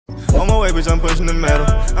way, bitch, I'm pushing the metal.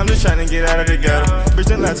 I'm just trying to get out of the ghetto. Bitch,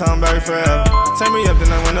 then that time about it forever. Turn me up,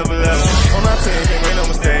 then I went up a level. On my team, can't make no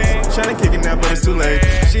mistakes. Trying to kick it now, but it's too late.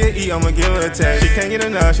 She'll eat, I'ma give her a taste. She can't get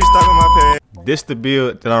enough, she stuck on my page. This the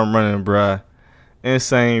build that I'm running, bruh.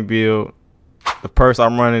 Insane build. The purse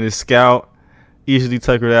I'm running is Scout, easily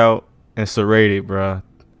tuckered out, and serrated, bruh.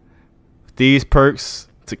 These perks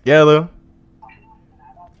together,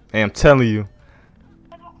 and I'm telling you.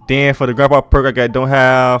 Then for the grandpa perk, I got don't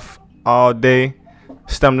have all day.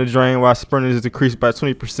 Stamina drain while sprinters is decreased by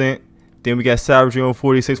 20%. Then we got savagery on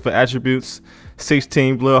 46 for attributes,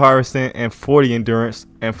 16 blood harvesting, and 40 endurance.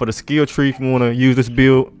 And for the skill tree, if you want to use this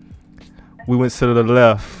build, we went to the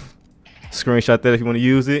left. Screenshot that if you want to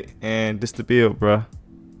use it. And this the build, bruh.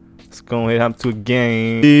 Let's go ahead and hop to a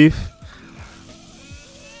game.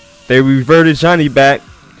 They reverted Johnny back,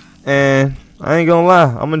 and I ain't gonna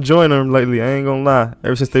lie, I'm enjoying him lately. I ain't gonna lie.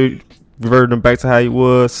 Ever since they reverted him back to how he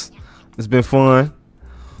was, it's been fun.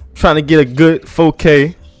 I'm trying to get a good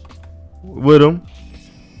 4K with him,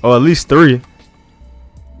 or at least 3,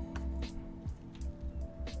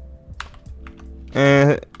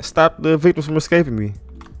 and stop the victims from escaping me.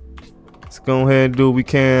 Let's go ahead and do what we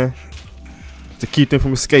can to keep them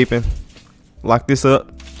from escaping. Lock this up.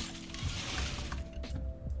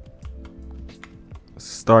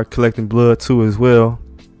 Start collecting blood too as well.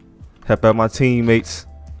 Help out my teammates.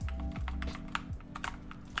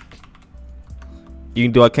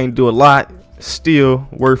 Even though I can't do a lot, still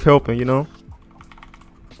worth helping, you know.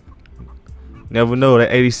 Never know,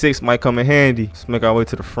 that 86 might come in handy. Let's make our way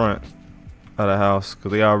to the front of the house,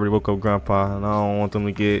 because they already woke up Grandpa, and I don't want them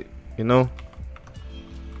to get, you know,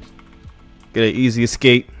 get an easy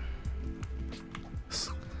escape.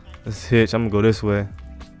 Let's hitch. I'm gonna go this way.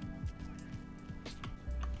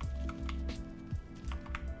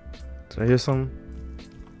 Did I hear something?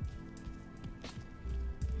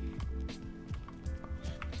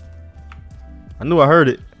 I knew I heard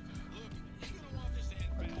it.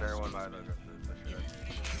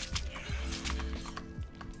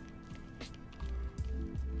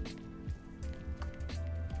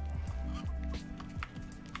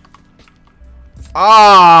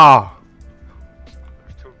 Ah!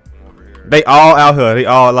 They all out here. They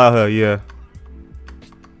all out here, yeah.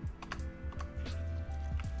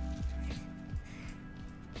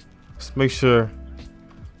 Let's make sure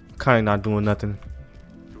kind of not doing nothing.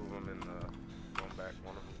 Two of them in the going back,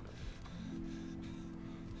 one of them.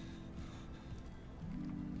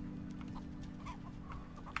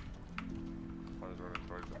 One's running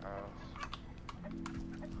towards the house.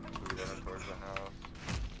 Two running towards the house.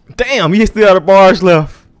 Damn, he still out of bars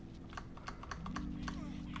left.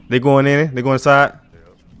 They going in? They going inside?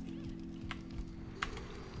 Yep.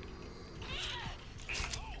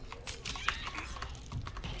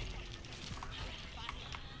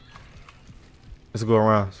 Let's go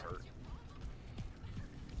around.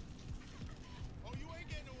 Oh, you ain't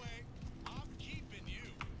getting away. I'm keeping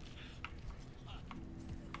you.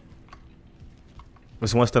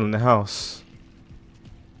 There's one still in the house.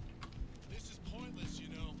 This is pointless, you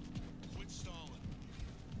know. Quit stalling.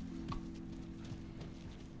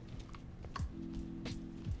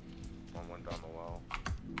 One went down the wall.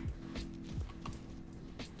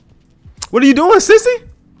 What are you doing, sissy?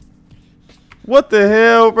 What the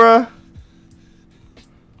hell, bruh?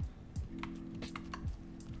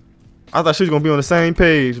 I thought she was gonna be on the same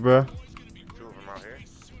page, bruh. Two of them out here.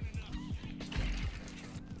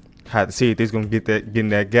 Had to see if they's gonna get in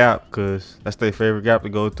that gap, cause that's their favorite gap to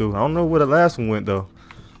go through. I don't know where the last one went though.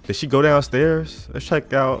 Did she go downstairs? Let's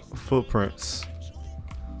check out footprints.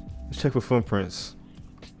 Let's check for footprints.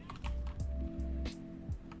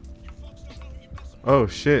 Oh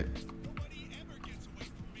shit.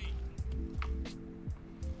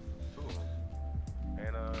 Two of them.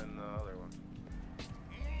 Anna and the other one.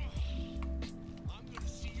 I'm gonna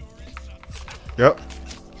see your insides. Yep.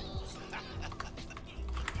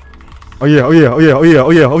 Oh yeah, oh yeah, oh yeah, oh yeah,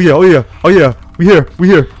 oh yeah, oh yeah, oh yeah, oh yeah. We here, we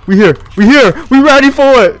here, we here, we here. We ready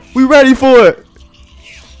for it. We ready for it.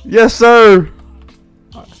 Yes, sir.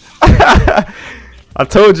 I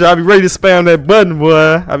told you I'd be ready to spam that button,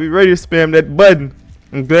 boy. I'll be ready to spam that button.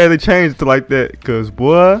 I'm glad they changed it to like that, cause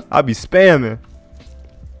boy, I be spamming.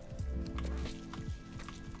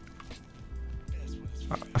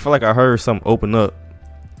 I feel like I heard something open up,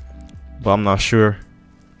 but I'm not sure.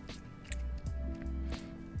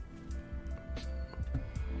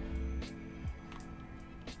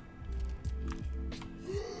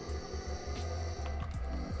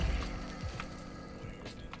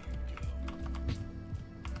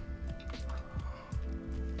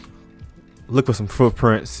 Look for some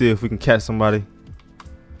footprints, see if we can catch somebody.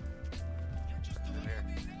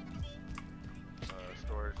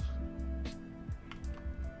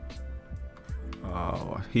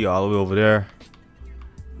 Oh, he all the way over there.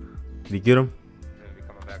 Did he get him? He'll be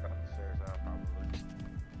coming back up the stairs now, probably.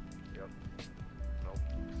 Yep. Nope.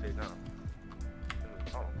 Stay down. In the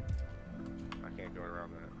tunnel. I can't go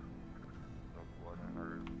around that. No blood on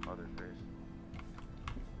her other face.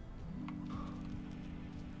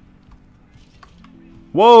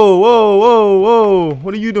 Whoa, whoa, whoa, whoa.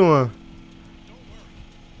 What are you doing?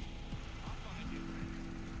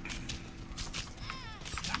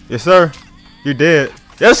 Yes, sir. You're dead.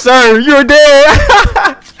 Yes, sir. You're dead.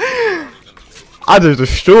 I just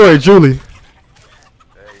destroyed Julie. Hey,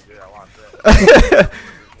 you did. I watched that. There's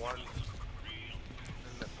one in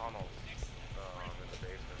the tunnel in the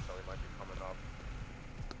basement, so he might be coming up.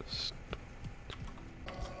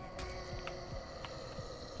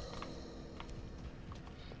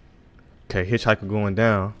 Okay, hitchhiker going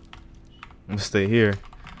down. I'm gonna stay here.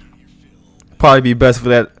 Probably be best for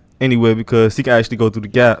that anyway because he can actually go through the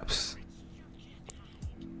gaps.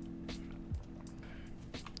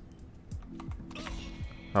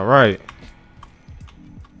 All right.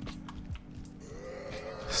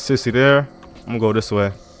 Sissy there. I'm gonna go this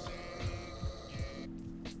way.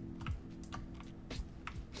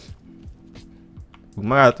 We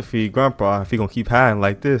might have to feed Grandpa if he gonna keep hiding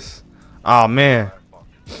like this. Oh man.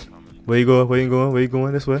 Where you going? Where you going? Where you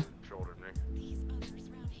going? This way? Shoulder, nigga.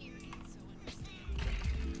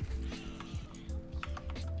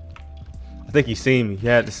 I think he seen me. He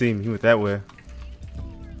had to see me. He went that way.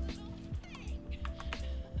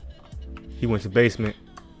 He went to basement.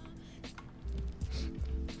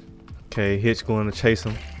 Okay, Hitch going to chase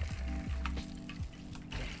him.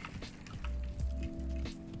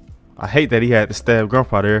 I hate that he had to stab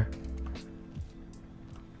Grandpa there.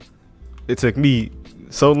 It took me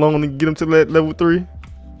so long to get him to that level 3.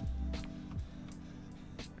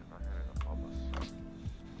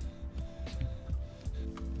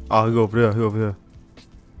 Oh, he go over there. He over here.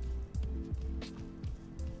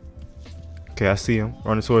 Okay, I see him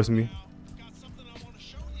running towards me. Got something I want to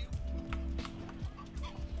show you.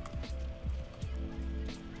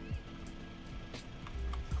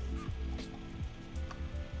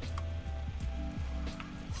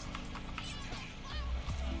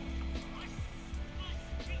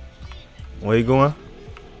 Where you going?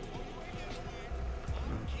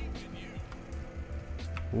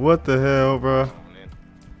 What the hell, bro?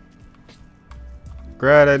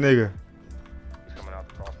 Grab that nigga. He's coming out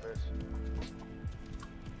the cross face.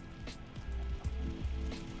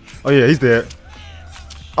 Oh yeah, he's dead.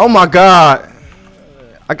 Oh my god.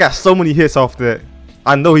 I got so many hits off that.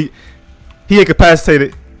 I know he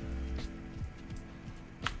incapacitated.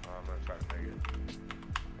 I'm gonna try to make it.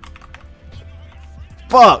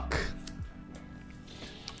 Fuck.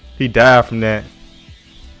 He died from that.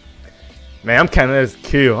 Man, I'm counting that as a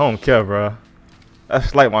kill. I don't care, bro.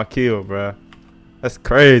 That's like my kill, bro. That's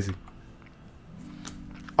crazy.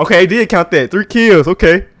 Okay, he did count that. 3 kills.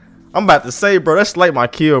 Okay. I'm about to say, bro, that's like my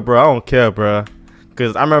kill, bro. I don't care, bro.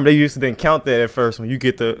 Cause I remember they used to didn't count that at first when you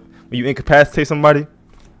incapacitate somebody.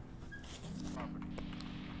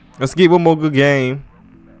 Let's get one more good game.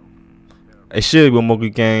 It should be one more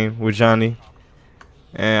good game with Johnny.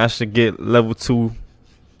 And I should get level 2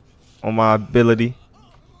 on my ability.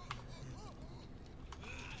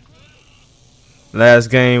 Last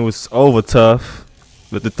game was over tough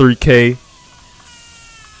with the 3K.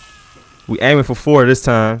 We aiming for 4 this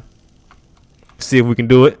time. See if we can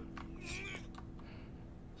do it.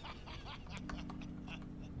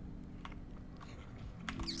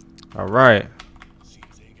 All right.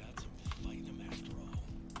 Seems they got some fight in 'em after all.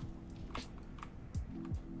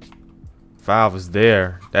 5 is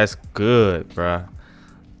there. That's good, bruh.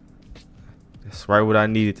 That's right what I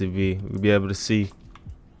needed to be. We'll be able to see.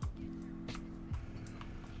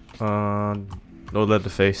 No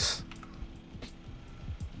Leatherface.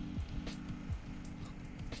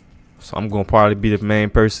 So I'm gonna probably be the main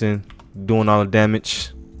person doing all the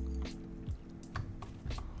damage.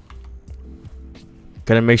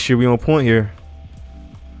 Gotta make sure we on point here.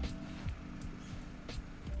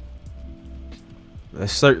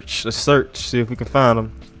 Let's search. Let's search. See if we can find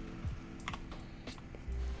them.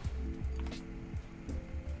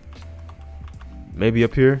 Maybe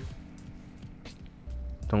up here.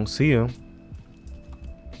 Don't see him.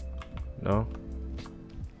 No.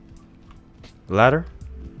 Ladder.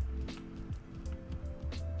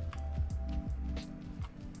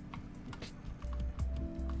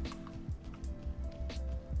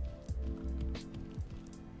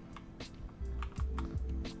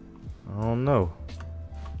 I don't know.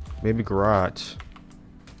 Maybe garage.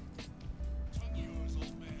 Tongue yours,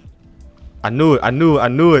 old man. I knew it. I knew it. I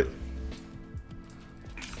knew it.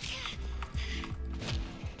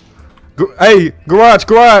 Hey, garage.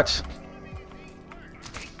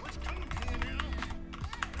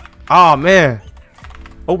 Oh man.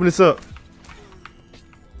 Open this up.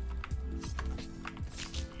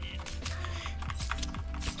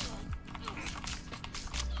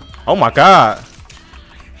 Oh my god.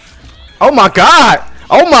 Oh my god.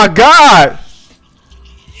 Oh my god.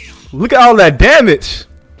 Look at all that damage.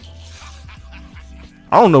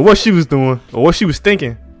 I don't know what she was doing or what she was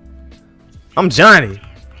thinking. I'm Johnny.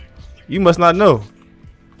 You must not know.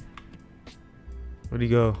 Where'd he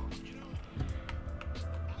go?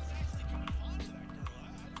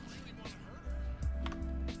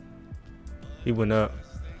 He went up.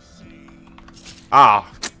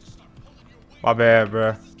 Ah. My bad,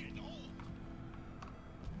 bruh.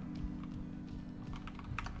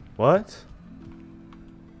 What?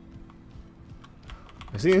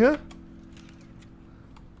 Is he in here?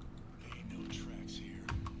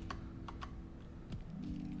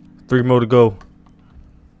 Three more to go.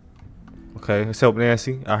 Okay, let's help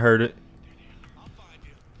Nancy. I heard it.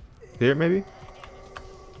 There, maybe?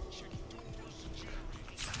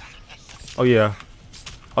 Oh yeah.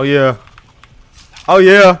 Oh yeah. Oh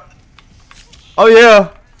yeah. Oh yeah.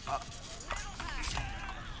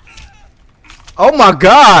 Oh my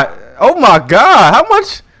god. Oh my god. How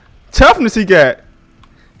much toughness he got?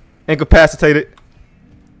 Incapacitated.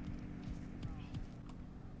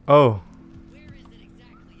 Oh.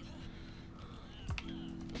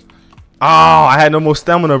 Oh, I had no more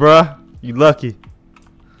stamina, bruh. You lucky.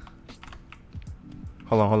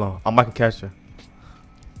 Hold on. I might can catch her.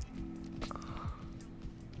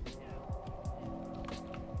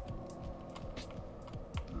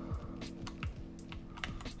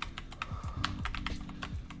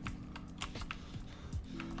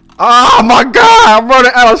 Oh my god, I'm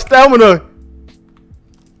running out of stamina.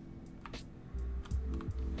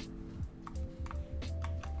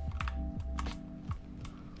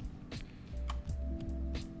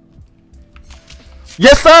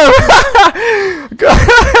 Yes, sir.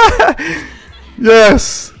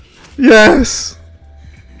 Yes. Yes.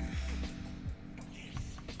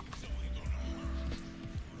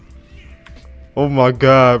 Oh my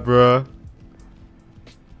god, bruh.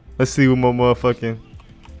 Let's see what more motherfucking.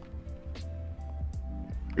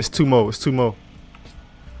 It's two more.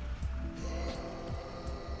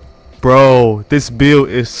 Bro, this build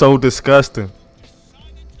is so disgusting.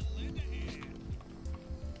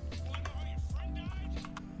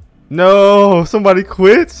 No, somebody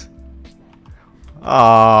quits?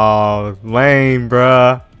 Oh, lame,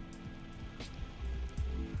 bruh.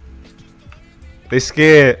 They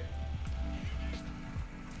scared.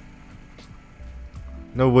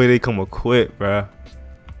 No way they come to quit, bruh.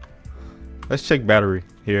 Let's check battery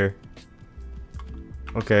here.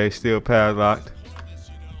 Okay, still padlocked.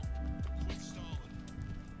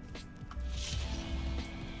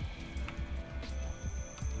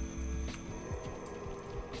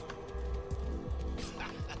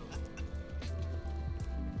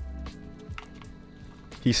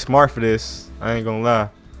 He's smart for this. I ain't gonna lie.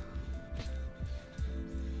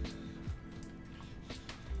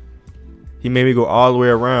 He made me go all the way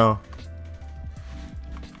around.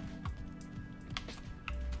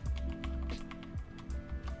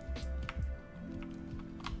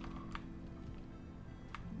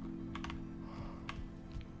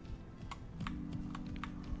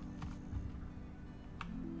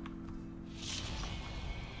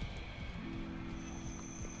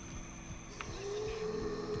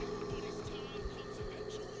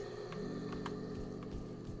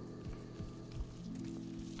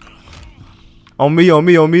 On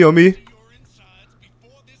me.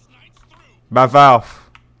 By Valve.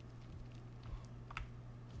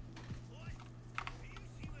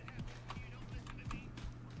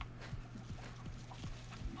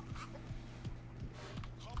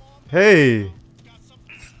 Hey.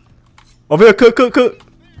 Over here, cook.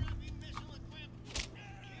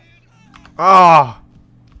 Ah.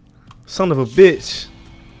 Son of a bitch.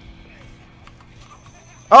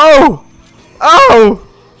 Oh.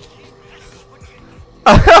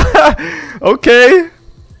 Okay.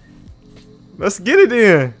 Let's get it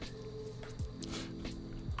in.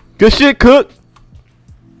 Good shit, Cook.